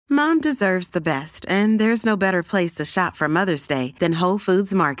Mom deserves the best, and there's no better place to shop for Mother's Day than Whole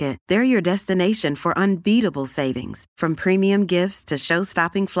Foods Market. They're your destination for unbeatable savings, from premium gifts to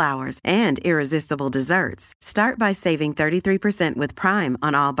show-stopping flowers and irresistible desserts. Start by saving 33% with Prime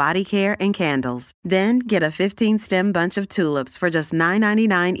on all body care and candles. Then get a 15-stem bunch of tulips for just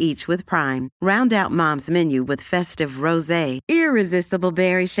 $9.99 each with Prime. Round out Mom's menu with festive rosé, irresistible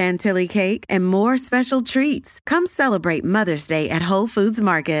berry chantilly cake, and more special treats. Come celebrate Mother's Day at Whole Foods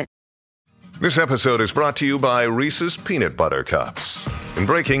Market. This episode is brought to you by Reese's Peanut Butter Cups. In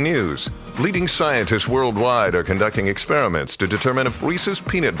breaking news, leading scientists worldwide are conducting experiments to determine if Reese's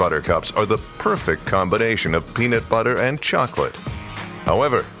Peanut Butter Cups are the perfect combination of peanut butter and chocolate.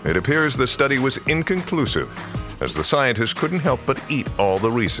 However, it appears the study was inconclusive, as the scientists couldn't help but eat all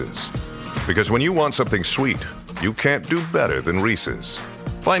the Reese's. Because when you want something sweet, you can't do better than Reese's.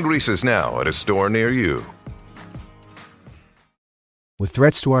 Find Reese's now at a store near you. With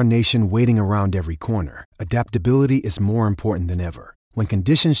threats to our nation waiting around every corner, adaptability is more important than ever. When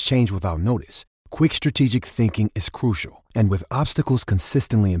conditions change without notice, quick strategic thinking is crucial. And with obstacles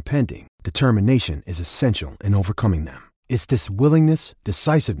consistently impending, determination is essential in overcoming them. It's this willingness,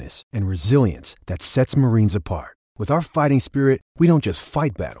 decisiveness, and resilience that sets Marines apart. With our fighting spirit, we don't just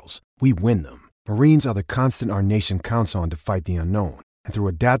fight battles, we win them. Marines are the constant our nation counts on to fight the unknown. And through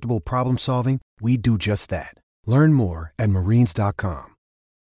adaptable problem solving, we do just that. Learn more at marines.com.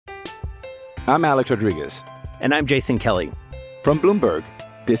 I'm Alex Rodriguez. And I'm Jason Kelly. From Bloomberg,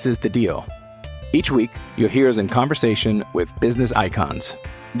 this is The Deal. Each week, you'll hear us in conversation with business icons.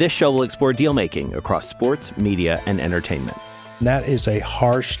 This show will explore deal-making across sports, media, and entertainment. That is a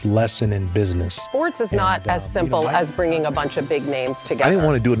harsh lesson in business. Sports is not as simple as bringing a bunch of big names together. I didn't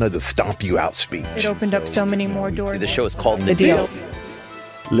want to do another stomp you out speech. It opened up so many more doors. The show is called The Deal.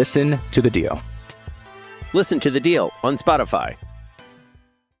 Listen to The Deal. Listen to The Deal on Spotify.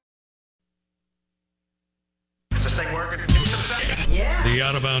 Is this thing working? Yeah. The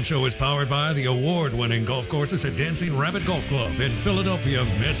Out of Bounds Show is powered by the award-winning golf courses at Dancing Rabbit Golf Club in Philadelphia,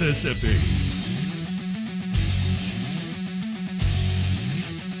 Mississippi.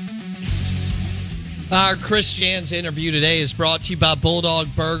 Our Chris Jans interview today is brought to you by Bulldog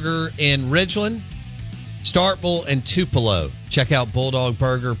Burger in Ridgeland, Starkville, and Tupelo. Check out Bulldog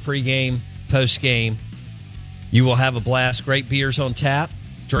Burger pregame, postgame. You will have a blast. Great beers on tap,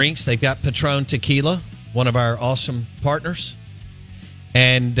 drinks. They've got Patron Tequila, one of our awesome partners,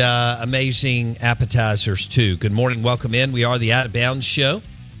 and amazing appetizers, too. Good morning. Welcome in. We are the Out of Bounds Show,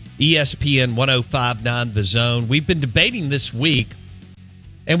 ESPN 105.9 The Zone. We've been debating this week,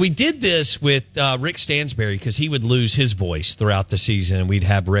 and we did this with Rick Stansberry because he would lose his voice throughout the season, and we'd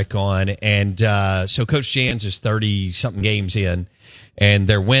have Rick on. And so Coach Jans is 30-something games in, and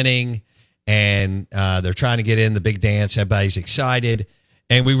they're winning, and they're trying to get in the big dance. Everybody's excited.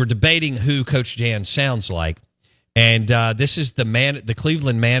 And we were debating who Coach Jans sounds like. And this is the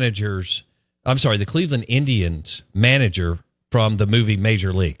Cleveland Indians manager from the movie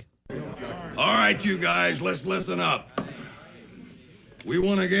Major League. All right, you guys, let's listen up. We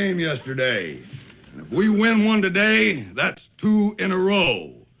won a game yesterday. If we win one today, that's 2 in a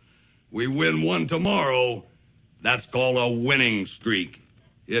row. We win one tomorrow, that's called a winning streak.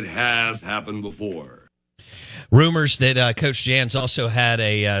 It has happened before. Rumors that Coach Jans also had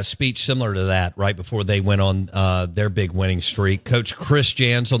a speech similar to that right before they went on their big winning streak. Coach Chris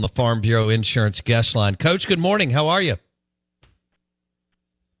Jans on the Farm Bureau Insurance guest line. Coach, good morning. How are you?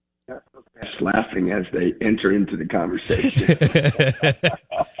 Laughing as they enter into the conversation.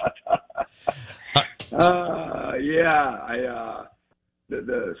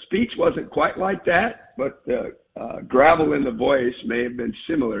 The speech wasn't quite like that, but the gravel in the voice may have been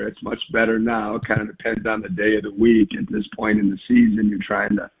similar. It's much better now. It kind of depends on the day of the week. At this point in the season, you're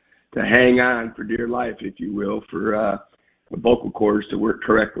trying to hang on for dear life, if you will, for the vocal cords to work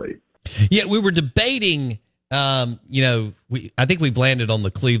correctly. Yeah, we were debating. I think we've landed on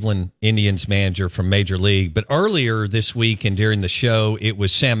the Cleveland Indians manager from Major League, but earlier this week and during the show, it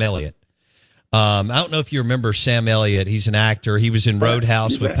was Sam Elliott. I don't know if you remember Sam Elliott. He's an actor. He was in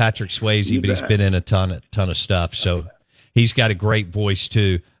Roadhouse with Patrick Swayze, but he's been in a ton of stuff. So he's got a great voice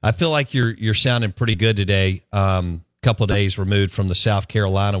too. I feel like you're sounding pretty good today. Couple of days removed from the South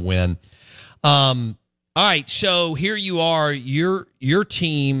Carolina win. All right, so here you are. Your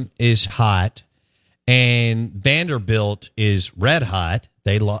team is hot. And Vanderbilt is red hot.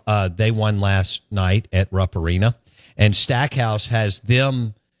 They won last night at Rupp Arena, and Stackhouse has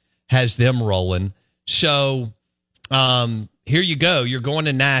them rolling. So here you go. You're going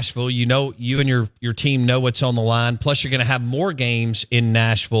to Nashville. You know, you and your team know what's on the line. Plus, you're going to have more games in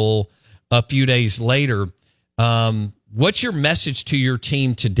Nashville a few days later. What's your message to your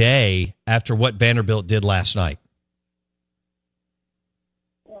team today after what Vanderbilt did last night?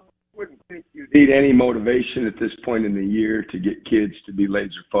 Well, I wouldn't think you need any motivation at this point in the year to get kids to be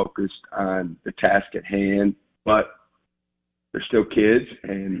laser focused on the task at hand, but they're still kids,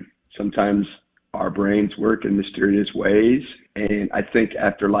 and sometimes our brains work in mysterious ways. And I think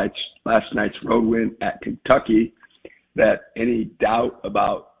after last night's road win at Kentucky, that any doubt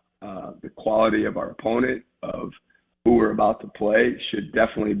about the quality of our opponent, of who we're about to play, should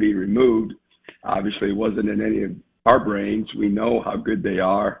definitely be removed. Obviously, it wasn't in any of our brains. We know how good they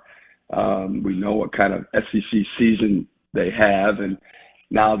are. We know what kind of SEC season they have. And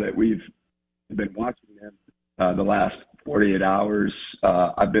now that we've been watching them the last 48 hours,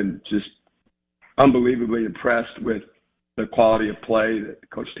 I've been just unbelievably impressed with the quality of play that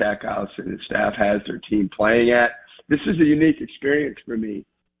Coach Tackhouse and his staff has their team playing at. This is a unique experience for me.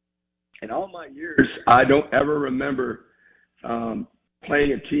 In all my years, I don't ever remember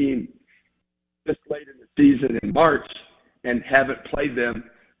playing a team this late in the season in March and haven't played them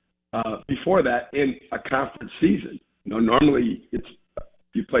before that in a conference season. You know, normally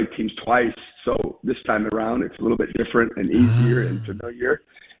you play teams twice, so this time around it's a little bit different and easier and familiar.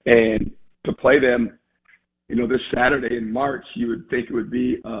 And to play them, you know, this Saturday in March, you would think it would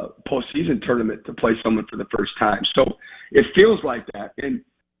be a postseason tournament to play someone for the first time. So it feels like that. And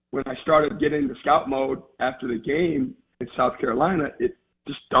when I started getting into scout mode after the game in South Carolina, it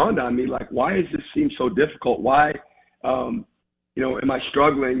just dawned on me, like, why does this seem so difficult? Why, am I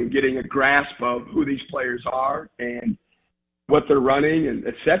struggling and getting a grasp of who these players are and what they're running and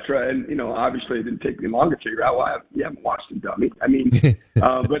et cetera? And, you know, obviously it didn't take me long to figure out why you haven't watched them, dummy. I mean,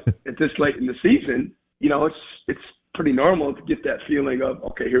 but at this late in the season, you know, it's pretty normal to get that feeling of,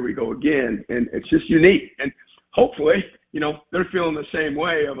 okay, here we go again. And it's just unique. And hopefully, you know, they're feeling the same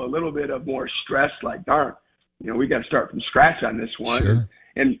way of a little bit of more stress, like, darn, you know, we got to start from scratch on this one. Sure.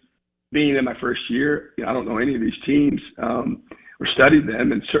 And being in my first year, you know, I don't know any of these teams or studied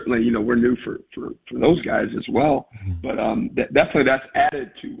them. And certainly, you know, we're new for those guys as well. But definitely that's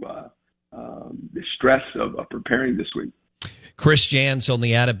added to the stress of preparing this week. Chris Jans on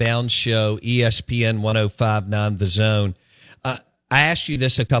the Out of Bounds Show, ESPN 105.9 The Zone. I asked you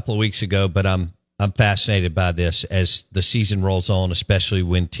this a couple of weeks ago, but I'm fascinated by this as the season rolls on, especially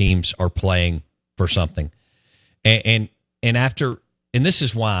when teams are playing for something. And this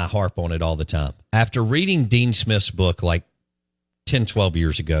is why I harp on it all the time. After reading Dean Smith's book like 10, 12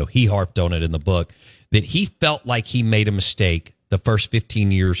 years ago, he harped on it in the book that he felt like he made a mistake the first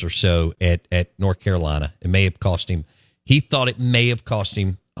 15 years or so at North Carolina. It may have cost him. He thought it may have cost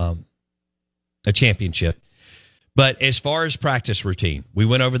him a championship. But as far as practice routine, we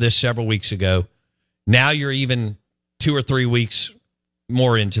went over this several weeks ago. Now you're even 2 or 3 weeks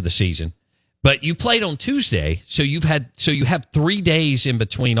more into the season. But you played on Tuesday, so you have 3 days in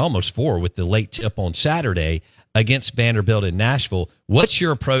between, almost 4 with the late tip on Saturday against Vanderbilt in Nashville. What's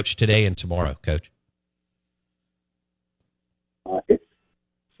your approach today and tomorrow, Coach? It's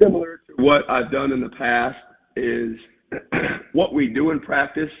similar to what I've done in the past. Is what we do in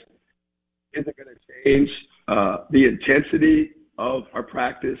practice isn't going to change. The intensity of our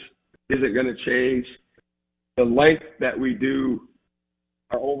practice isn't going to change. The length that we do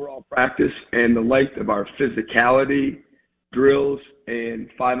our overall practice and the length of our physicality, drills, and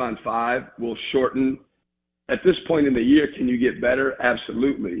 5-on-5 will shorten. At this point in the year, can you get better?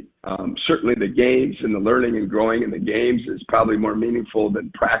 Absolutely. Certainly the games and the learning and growing in the games is probably more meaningful than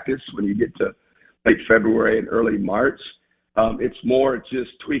practice when you get to late February and early March. It's more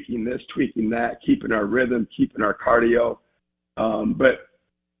just tweaking this, tweaking that, keeping our rhythm, keeping our cardio. But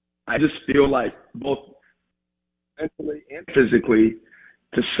I just feel like both mentally and physically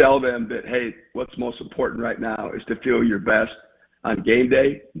to sell them that, hey, what's most important right now is to feel your best on game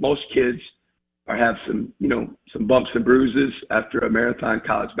day. Most kids have some bumps and bruises after a marathon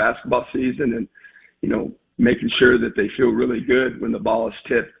college basketball season, and, you know, making sure that they feel really good when the ball is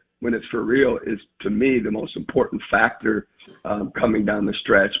tipped, when it's for real, is, to me, the most important factor coming down the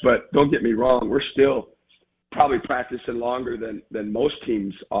stretch. But don't get me wrong, we're still probably practicing longer than most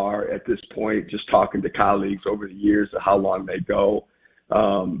teams are at this point, just talking to colleagues over the years of how long they go.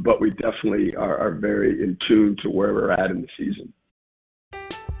 But we definitely are very in tune to where we're at in the season.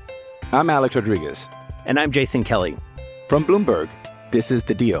 I'm Alex Rodriguez. And I'm Jason Kelly. From Bloomberg, this is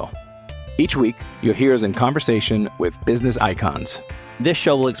The Deal. Each week, you'll hear us in conversation with business icons. This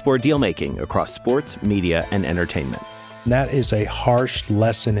show will explore deal-making across sports, media, and entertainment. That is a harsh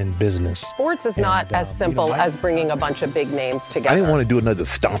lesson in business. Sports is not as simple as bringing a bunch of big names together. I didn't want to do another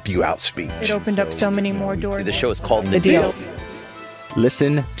stomp you out speech. It opened up so many more doors. The show is called The Deal.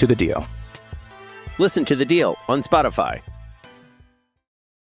 Listen to The Deal. Listen to The Deal on Spotify.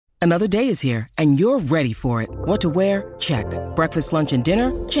 Another day is here, and you're ready for it. What to wear? Check. Breakfast, lunch, and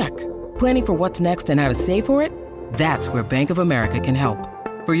dinner? Check. Planning for what's next and how to save for it? That's where Bank of America can help.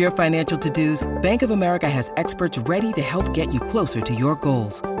 For your financial to-dos, Bank of America has experts ready to help get you closer to your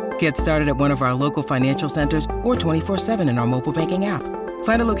goals. Get started at one of our local financial centers or 24/7 in our mobile banking app.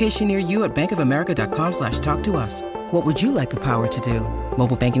 Find a location near you at bankofamerica.com/talktous. What would you like the power to do?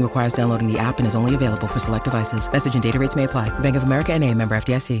 Mobile banking requires downloading the app and is only available for select devices. Message and data rates may apply. Bank of America NA, member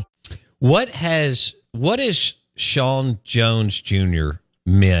FDIC. What has Sean Jones Jr.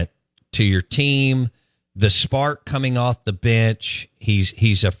 meant to your team? The spark coming off the bench.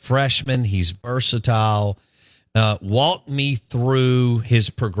 He's a freshman. He's versatile. Walk me through his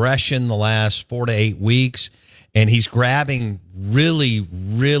progression the last 4 to 8 weeks, and he's grabbing really,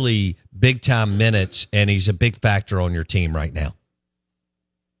 really big time minutes, and he's a big factor on your team right now.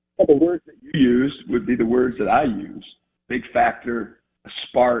 Well, the words that you used would be the words that I use: big factor, a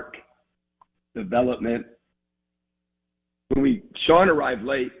spark, development. Sean arrived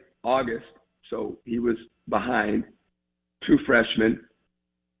late August, so he was behind, true freshman,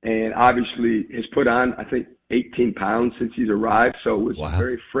 and obviously has put on, I think, 18 pounds since he's arrived, so was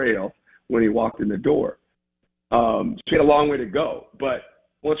very frail when he walked in the door. So he had a long way to go, but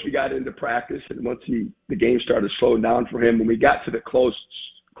once we got into practice and once the game started slowing down for him, when we got to the closed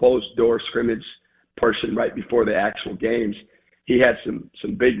door scrimmage portion right before the actual games, he had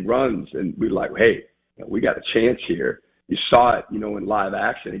some big runs, and we were like, hey, we got a chance here. You saw it, in live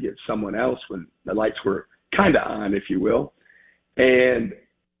action against someone else when the lights were kind of on, if you will. And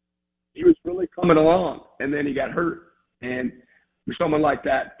he was really coming along, and then he got hurt. And for someone like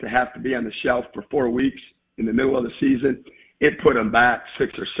that to have to be on the shelf for 4 weeks in the middle of the season, it put him back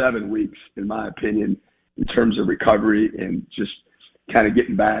 6 or 7 weeks, in my opinion, in terms of recovery and just kind of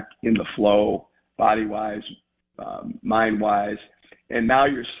getting back in the flow, body-wise, mind-wise. And now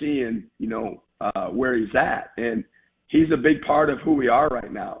you're seeing, where he's at. And he's a big part of who we are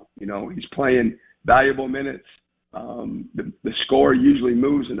right now. He's playing valuable minutes. The score usually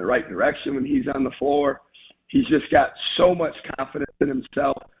moves in the right direction when he's on the floor. He's just got so much confidence in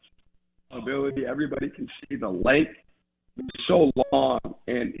himself, ability. Everybody can see the length. It's so long,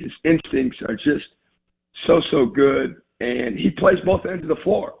 and his instincts are just so good. And he plays both ends of the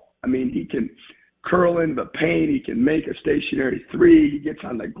floor. I mean, he can curl in the paint. He can make a stationary three. He gets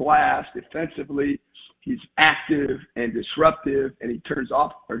on the glass defensively. He's active and disruptive, and he turns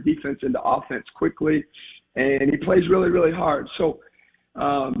off our defense into offense quickly. And he plays really, really hard. So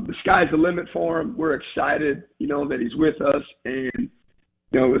the sky's the limit for him. We're excited, that he's with us. And,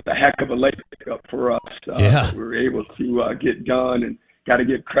 it was a heck of a late pickup for us. We were able to get done, and got to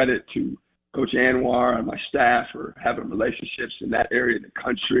give credit to Coach Anwar and my staff for having relationships in that area of the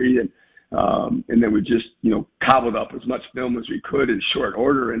country. And then we just, cobbled up as much film as we could in short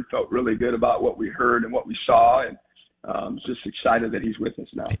order and felt really good about what we heard and what we saw. And just excited that he's with us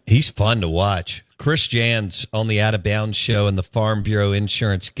now. He's fun to watch. Chris Jans on the Out of Bounds show and the Farm Bureau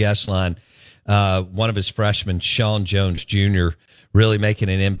Insurance guest line. One of his freshmen, Sean Jones Jr., really making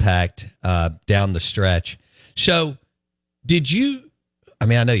an impact down the stretch. So I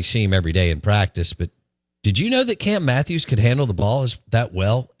know you see him every day in practice, but did you know that Cam Matthews could handle the ball that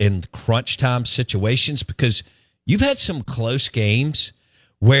well in crunch time situations? Because you've had some close games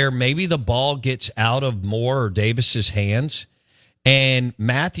where maybe the ball gets out of Moore or Davis's hands, and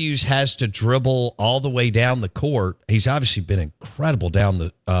Matthews has to dribble all the way down the court. He's obviously been incredible down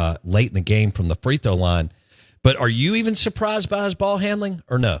the late in the game from the free throw line. But are you even surprised by his ball handling,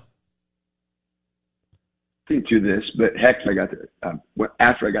 or no? To this, but heck,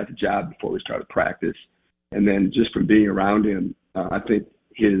 after I got the job before we started practice, and then just from being around him, I think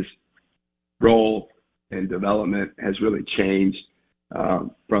his role and development has really changed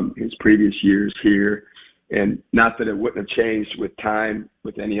from his previous years here. And not that it wouldn't have changed with time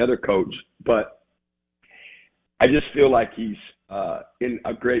with any other coach, but I just feel like he's in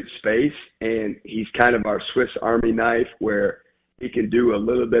a great space, and he's kind of our Swiss Army knife where he can do a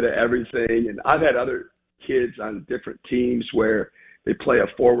little bit of everything. And I've had other kids on different teams where they play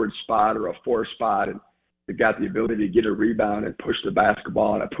a forward spot or a four spot, and they've got the ability to get a rebound and push the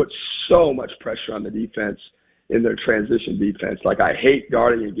basketball. And I put so much pressure on the defense in their transition defense. Like, I hate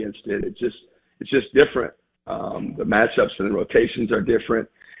guarding against it. It's just different. The matchups and the rotations are different.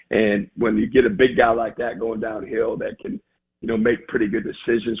 And when you get a big guy like that going downhill that can, make pretty good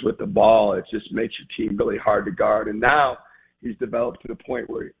decisions with the ball, it just makes your team really hard to guard. And now he's developed to the point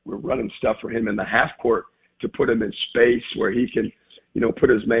where we're running stuff for him in the half court to put him in space where he can, put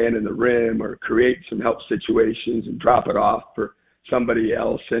his man in the rim or create some help situations and drop it off for somebody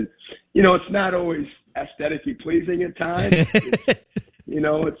else. And, it's not always aesthetically pleasing at times.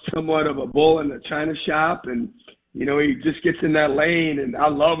 It's somewhat of a bull in the china shop, and, he just gets in that lane, and I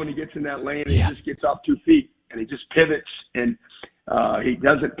love when he gets in that lane and he just gets off 2 feet and he just pivots, and he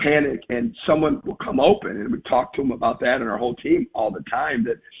doesn't panic, and someone will come open, and we talk to him about that and our whole team all the time,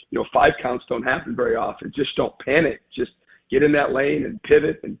 that, 5 counts don't happen very often. Just don't panic. Just get in that lane and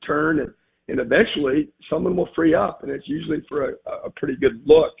pivot and turn, and eventually someone will free up, and it's usually for a pretty good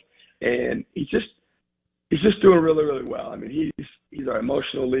look. And he's just doing really, really well. I mean, he's our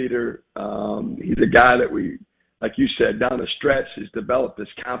emotional leader. He's a guy that we, like you said, down the stretch has developed this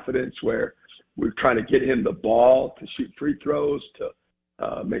confidence where we're trying to get him the ball to shoot free throws, to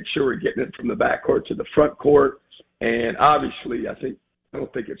make sure we're getting it from the backcourt to the front court. And obviously, I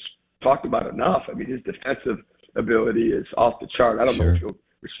don't think it's talked about enough. I mean, his defensive ability is off the chart. I don't know if he'll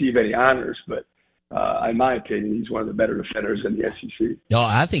receive any honors, but in my opinion, he's one of the better defenders in the SEC. No,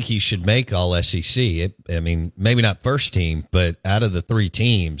 I think he should make all SEC. Maybe not first team, but out of the 3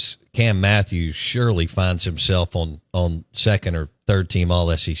 teams, Cam Matthews surely finds himself on second or third team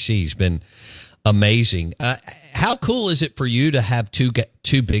all SEC. He's been amazing. How cool is it for you to have two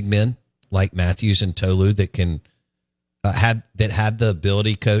big men like Matthews and Tolu that can have the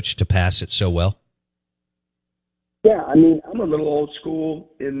ability, Coach, to pass it so well? Yeah, I mean, I'm a little old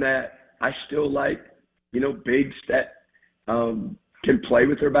school in that I still like, bigs that can play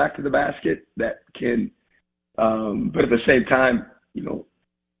with their back to the basket, that can, but at the same time,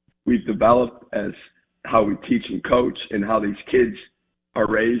 we've developed as how we teach and coach and how these kids are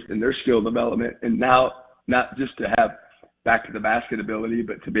raised in their skill development. And now, not just to have back to the basket ability,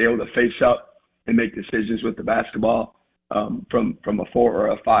 but to be able to face up and make decisions with the basketball from a 4 or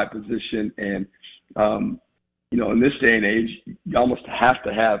a 5 position. And, in this day and age, you almost have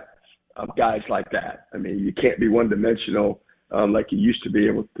to have guys like that. I mean, you can't be one-dimensional like you used to be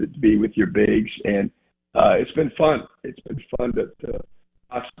able to be with your bigs. And it's been fun. It's been fun to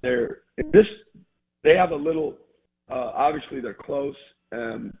watch there. They have a little, obviously they're close.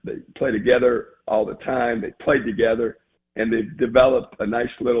 They play together all the time. They play together, and they've developed a nice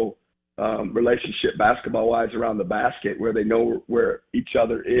little relationship basketball-wise around the basket where they know where each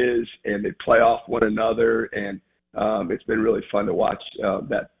other is, and they play off one another. And it's been really fun to watch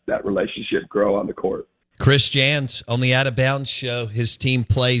that relationship grow on the court. Chris Jans on the Out of Bounds show. His team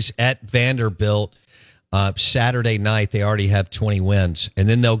plays at Vanderbilt Saturday night. They already have 20 wins, and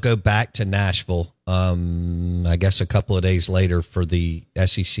then they'll go back to Nashville, I guess a couple of days later for the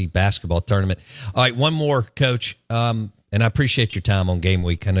SEC basketball tournament. All right, one more, Coach, and I appreciate your time on game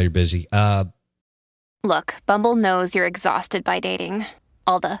week. I know you're busy. Look, Bumble knows you're exhausted by dating.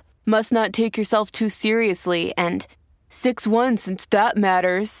 All the must not take yourself too seriously, and 6'1" since that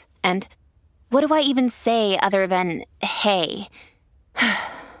matters. And what do I even say other than, hey?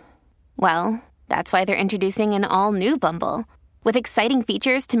 Well, that's why they're introducing an all-new Bumble, with exciting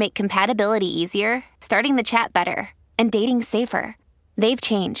features to make compatibility easier, starting the chat better, and dating safer. They've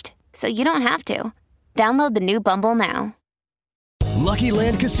changed, so you don't have to. Download the new Bumble now. Lucky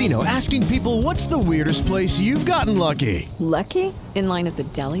Land Casino, asking people, what's the weirdest place you've gotten lucky? Lucky? In line at the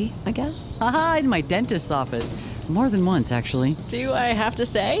deli, I guess? Aha, in my dentist's office. More than once, actually. Do I have to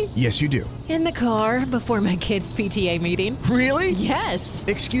say? Yes, you do. In the car before my kids' PTA meeting. Really? Yes.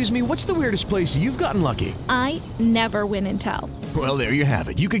 Excuse me, what's the weirdest place you've gotten lucky? I never win and tell. Well, there you have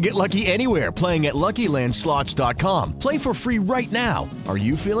it. You can get lucky anywhere, playing at LuckyLandSlots.com. Play for free right now. Are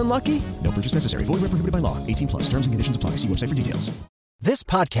you feeling lucky? No purchase necessary. Void where prohibited by law. 18+. Terms and conditions apply. See website for details. This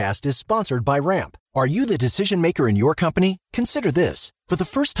podcast is sponsored by Ramp. Are you the decision maker in your company? Consider this. For the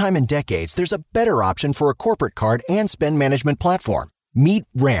first time in decades, there's a better option for a corporate card and spend management platform. Meet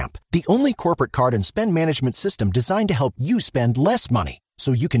Ramp, the only corporate card and spend management system designed to help you spend less money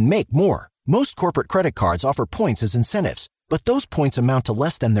so you can make more. Most corporate credit cards offer points as incentives, but those points amount to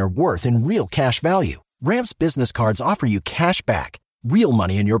less than their worth in real cash value. Ramp's business cards offer you cash back, real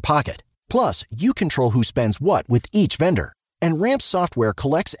money in your pocket. Plus, you control who spends what with each vendor. And Ramp software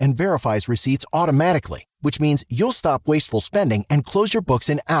collects and verifies receipts automatically, which means you'll stop wasteful spending and close your books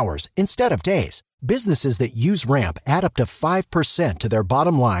in hours instead of days. Businesses that use Ramp add up to 5% to their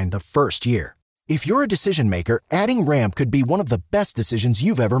bottom line the first year. If you're a decision maker, adding Ramp could be one of the best decisions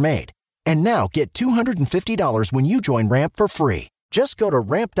you've ever made. And now get $250 when you join Ramp for free. Just go to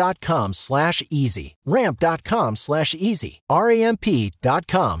ramp.com/easy. Ramp.com/easy.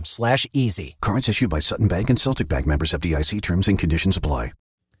 RAMP.com/easy. Cards issued by Sutton Bank and Celtic Bank, members FDIC. Terms and conditions apply.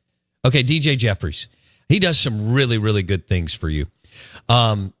 Okay, DJ Jeffries. He does some really, really good things for you.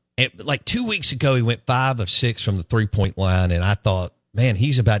 Like 2 weeks ago, he went 5 of 6 from the 3-point line, and I thought, man,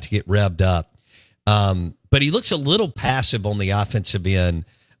 he's about to get revved up. but he looks a little passive on the offensive end.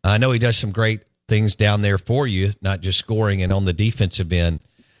 I know he does some great things down there for you, not just scoring, and on the defensive end.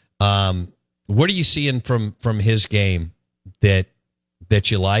 What are you seeing from his game that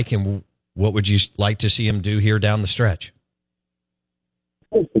you like, and what would you like to see him do here down the stretch?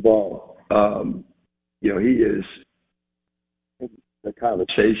 First of all, he is the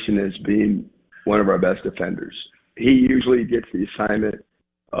conversation as being one of our best defenders. He usually gets the assignment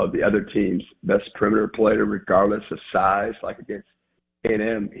of the other team's best perimeter player, regardless of size. Like against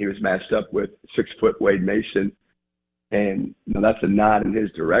A&M, he was matched up with 6-foot Wade Mason. And that's a nod in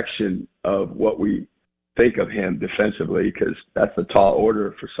his direction of what we think of him defensively, because that's a tall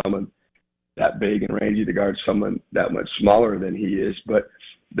order for someone that big and rangy to guard someone that much smaller than he is. But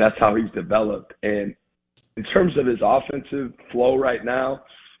that's how he's developed. And in terms of his offensive flow right now,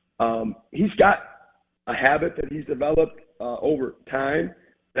 he's got a habit that he's developed over time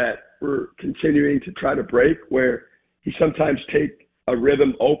that we're continuing to try to break, where he sometimes take a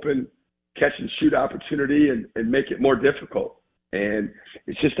rhythm open catch and shoot opportunity and make it more difficult. And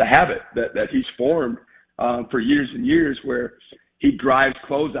it's just a habit that he's formed for years and years, where he drives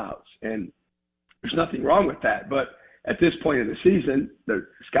closeouts, and there's nothing wrong with that. But at this point in the season, the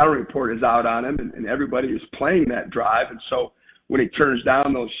scouting report is out on him, and everybody is playing that drive. And so when he turns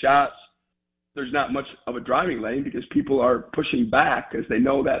down those shots, there's not much of a driving lane because people are pushing back because they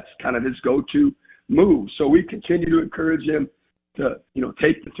know that's kind of his go-to move. So we continue to encourage him to,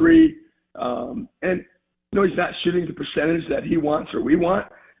 take the three. And he's not shooting the percentage that he wants or we want.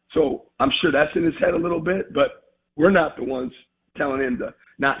 So I'm sure that's in his head a little bit, but we're not the ones telling him to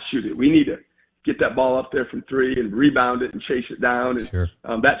not shoot it. We need to get that ball up there from three and rebound it and chase it down. And sure.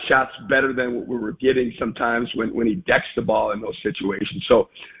 That shot's better than what we were getting sometimes when he decks the ball in those situations. So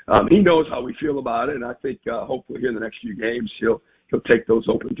he knows how we feel about it, and I think hopefully here in the next few games he'll take those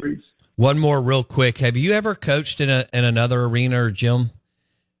open threes. One more real quick. Have you ever coached in another arena or gym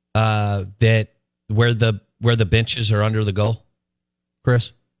that where the benches are under the goal,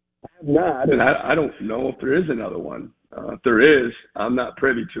 Chris? I have not, and I don't know if there is another one. If there is, I'm not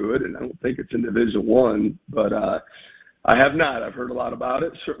privy to it, and I don't think it's in Division I, but I have not. I've heard a lot about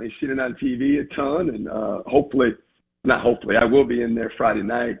it, certainly seen it on TV a ton, and I will be in there Friday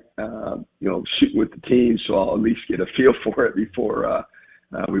night, shooting with the team, so I'll at least get a feel for it before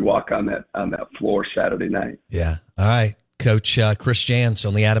we walk on that floor Saturday night. Yeah. All right. Coach Chris Jans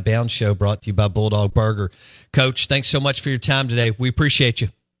on the Out of Bounds Show, brought to you by Bulldog Burger. Coach, thanks so much for your time today. We appreciate you.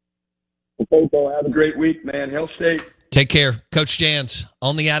 Okay, Bo, have a great week, man. Hail State. Take care. Coach Jans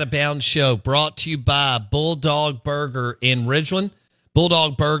on the Out of Bounds Show, brought to you by Bulldog Burger in Ridgeland,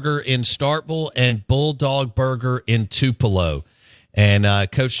 Bulldog Burger in Starkville, and Bulldog Burger in Tupelo.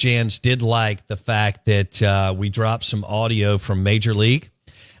 And Coach Jans did like the fact that we dropped some audio from Major League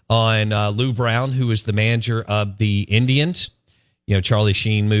on Lou Brown, who is the manager of the Indians, Charlie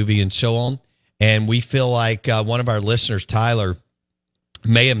Sheen movie and so on. And we feel like one of our listeners, Tyler,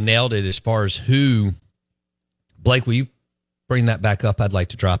 may have nailed it as far as who. Blake, will you bring that back up? I'd like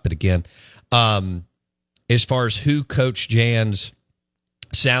to drop it again. As far as who Coach Jans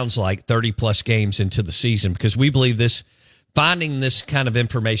sounds like 30-plus games into the season, because we believe finding this kind of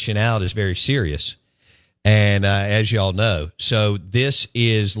information out is very serious. And as y'all know, so this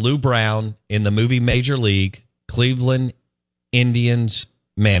is Lou Brown in the movie Major League, Cleveland Indians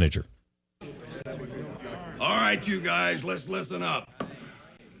manager. All right, you guys, let's listen up.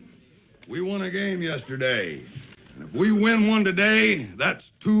 We won a game yesterday. And if we win one today,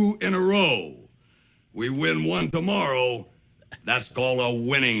 that's 2 in a row. We win one tomorrow, that's called a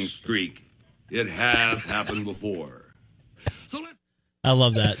winning streak. It has happened before. I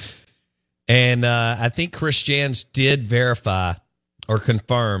love that. And I think Chris Jans did verify or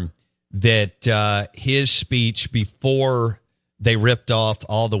confirm that his speech before they ripped off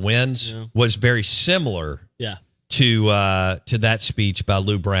all the wins was very similar to that speech by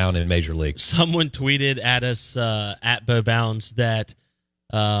Lou Brown in Major League. Someone tweeted at us at Bo Bounds that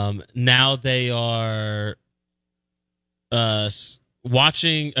now they are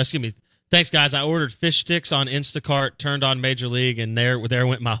watching. Excuse me. Thanks, guys. I ordered fish sticks on Instacart, turned on Major League, and there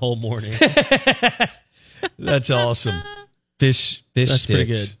went my whole morning. That's awesome. Fish That's sticks pretty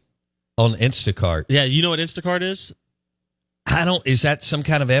good. On Instacart. Yeah, you know what Instacart is? Is that some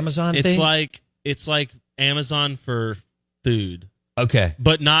kind of Amazon thing? It's like Amazon for food. Okay.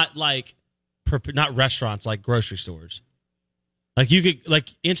 But not not restaurants, like grocery stores. Like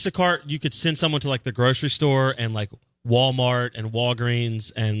Instacart, you could send someone to like the grocery store and like Walmart and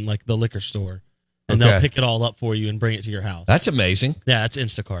Walgreens and like the liquor store, and they'll pick it all up for you and bring it to your house. That's amazing. Yeah, that's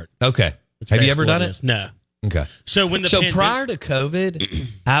Instacart. Okay. Have you ever done it? No. Okay. So prior to COVID,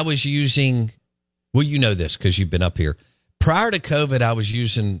 I was using Well, you know this because you've been up here. Prior to COVID, I was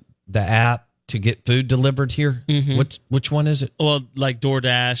using the app to get food delivered here. Which one is it? Well, like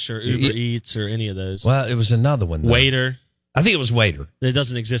DoorDash or Uber Eats or any of those. Well, it was another one, though. Waiter. I think it was Waiter. It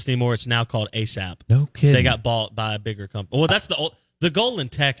doesn't exist anymore. It's now called ASAP. No kidding. They got bought by a bigger company. Well, that's the goal in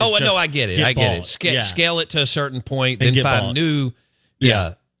tech. Is no, I get it. Scale it to a certain point, and then find new,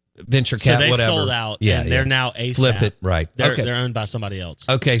 venture cap, so they whatever. sold out, and they're now ASAP. Flip it, right. They're owned by somebody else.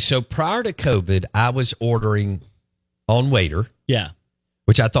 Okay, so prior to COVID, I was ordering on Waiter. Yeah.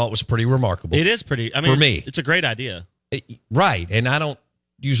 Which I thought was pretty remarkable. It is pretty. I mean, for me. It's a great idea. Right, and I don't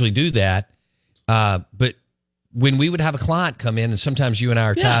usually do that, but when we would have a client come in, and sometimes you and I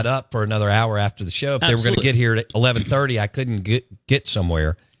are tied up for another hour after the show, if they were going to get here at 11:30, I couldn't get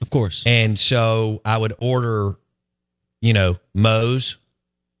somewhere. Of course. And so I would order, Moe's.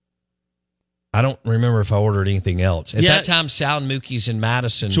 I don't remember if I ordered anything else. At that time, Sal and Mookie's in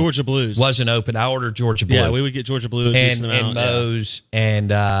Madison. Georgia Blues. Wasn't open. I ordered Georgia Blue. Yeah, we would get Georgia Blue and Moe's. And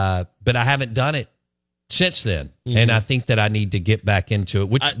but I haven't done it since then. And I think that I need to get back into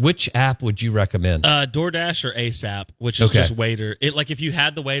it. Which app would you recommend? DoorDash or ASAP, which is just Waiter. If you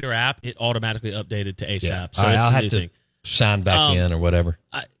had the Waiter app, it automatically updated to ASAP. Yeah. So I'll have to sign back in or whatever.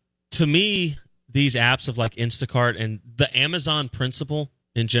 To me, these apps of like Instacart and the Amazon principle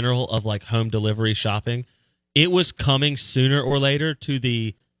in general of like home delivery shopping, it was coming sooner or later to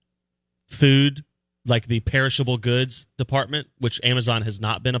the food, like the perishable goods department, which Amazon has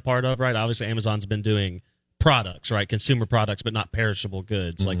not been a part of, right? Obviously, Amazon's been doing products, right? Consumer products, but not perishable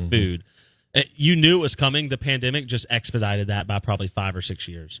goods like food. You knew it was coming. The pandemic just expedited that by probably 5 or 6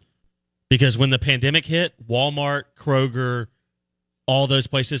 years. Because when the pandemic hit, Walmart, Kroger, all those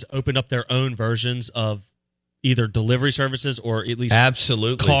places opened up their own versions of either delivery services or at least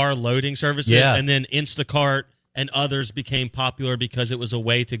car loading services. Yeah. And then Instacart and others became popular because it was a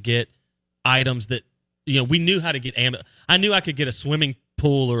way to get items that, we knew how to get. I knew I could get a swimming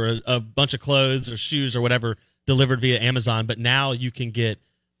pool or a bunch of clothes or shoes or whatever delivered via Amazon. But now you can get,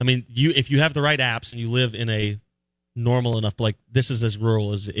 if you have the right apps and you live in a normal enough, like this is as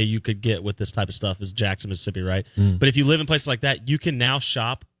rural as you could get with this type of stuff as Jackson, Mississippi, right? But if you live in places like that, you can now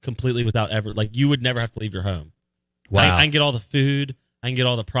shop completely without ever, like you would never have to leave your home. Wow. I can get all the food, I can get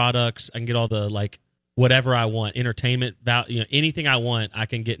all the products, I can get all the like whatever I want, entertainment, anything I want, I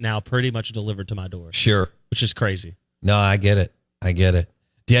can get now pretty much delivered to my door. Sure. Which is crazy. No, I get it.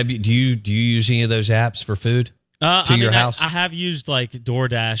 Do you use any of those apps for food to your house? I have used like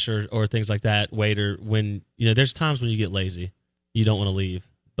DoorDash or things like that, Waiter, when, there's times when you get lazy. You don't want to leave.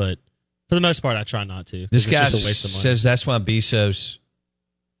 But for the most part, I try not to. This guy it's just a waste of money. says that's why Bezos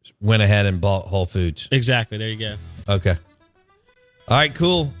went ahead and bought Whole Foods. Exactly. There you go. Okay. All right,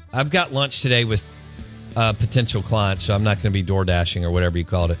 cool. I've got lunch today with potential clients, so I'm not going to be door dashing or whatever you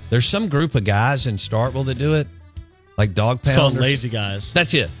called it. There's some group of guys in Starkville that do it, like Dog Pound. It's called Lazy Guys.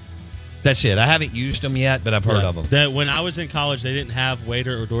 That's it. I haven't used them yet, but I've heard of them. When I was in college, they didn't have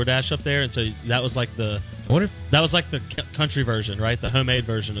Waiter or DoorDash up there, and so that was like the country version, right? The homemade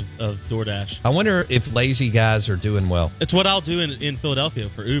version of DoorDash. I wonder if Lazy Guys are doing well. It's what I'll do in Philadelphia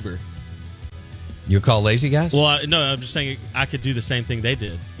for Uber. You call Lazy Guys? Well, no, I'm just saying I could do the same thing they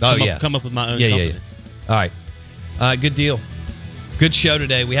did. Come up with my own company. Yeah. All right. Good deal. Good show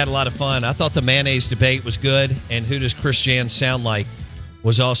today. We had a lot of fun. I thought the mayonnaise debate was good, and who does Chris Jan sound like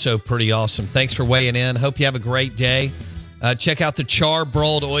was also pretty awesome. Thanks for weighing in. Hope you have a great day. Check out the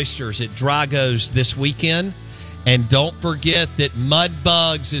char-broiled oysters at Drago's this weekend. And don't forget that Mud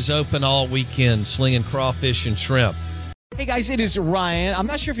Bugs is open all weekend, slinging crawfish and shrimp. Hey guys, it is Ryan. I'm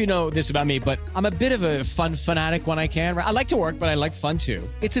not sure if you know this about me, but I'm a bit of a fun fanatic when I can. I like to work, but I like fun too.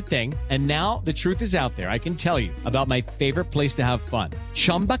 It's a thing. And now the truth is out there. I can tell you about my favorite place to have fun.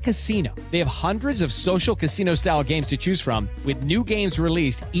 Chumba Casino. They have hundreds of social casino style games to choose from with new games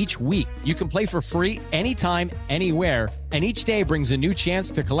released each week. You can play for free anytime, anywhere. And each day brings a new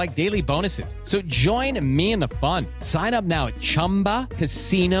chance to collect daily bonuses. So join me in the fun. Sign up now at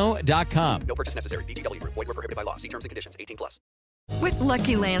ChumbaCasino.com. No purchase necessary. VGW Group. Void where prohibited by law. See terms and conditions. 18+. With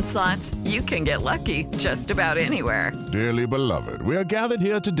Lucky Land Slots, you can get lucky just about anywhere. Dearly beloved, we are gathered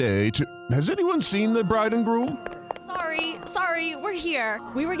here today to... Has anyone seen the bride and groom? Sorry, we're here.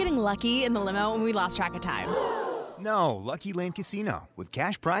 We were getting lucky in the limo and we lost track of time. No, Lucky Land Casino. With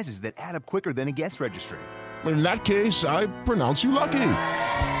cash prizes that add up quicker than a guest registry. In that case, I pronounce you lucky.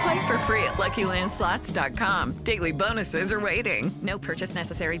 Play for free at LuckyLandSlots.com. Daily bonuses are waiting. No purchase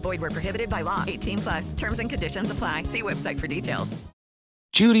necessary. Void where prohibited by law. 18+. Terms and conditions apply. See website for details.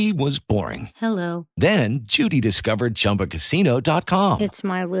 Judy was boring. Hello. Then Judy discovered ChumbaCasino.com. It's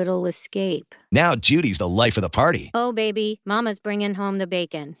my little escape. Now Judy's the life of the party. Oh, baby, mama's bringing home the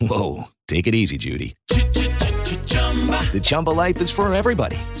bacon. Whoa, take it easy, Judy. The Chumba life is for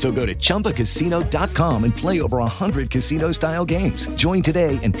everybody. So go to ChumbaCasino.com and play over 100 casino-style games. Join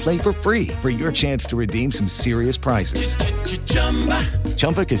today and play for free for your chance to redeem some serious prizes.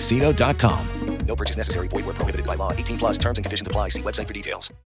 ChumbaCasino.com. No purchase necessary. Void where prohibited by law. 18 plus terms and conditions apply. See website for details.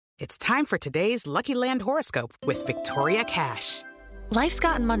 It's time for today's Lucky Land horoscope with Victoria Cash. Life's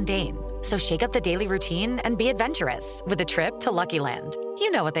gotten mundane, so shake up the daily routine and be adventurous with a trip to Lucky Land.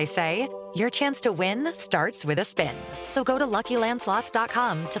 You know what they say. Your chance to win starts with a spin. So go to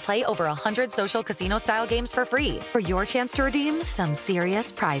LuckyLandSlots.com to play over 100 social casino-style games for free for your chance to redeem some serious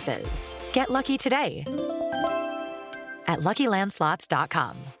prizes. Get lucky today at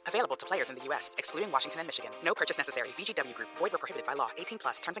LuckyLandSlots.com. Available to players in the U.S., excluding Washington and Michigan. No purchase necessary. VGW Group. Void where prohibited by law. 18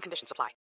 plus. Terms and conditions apply.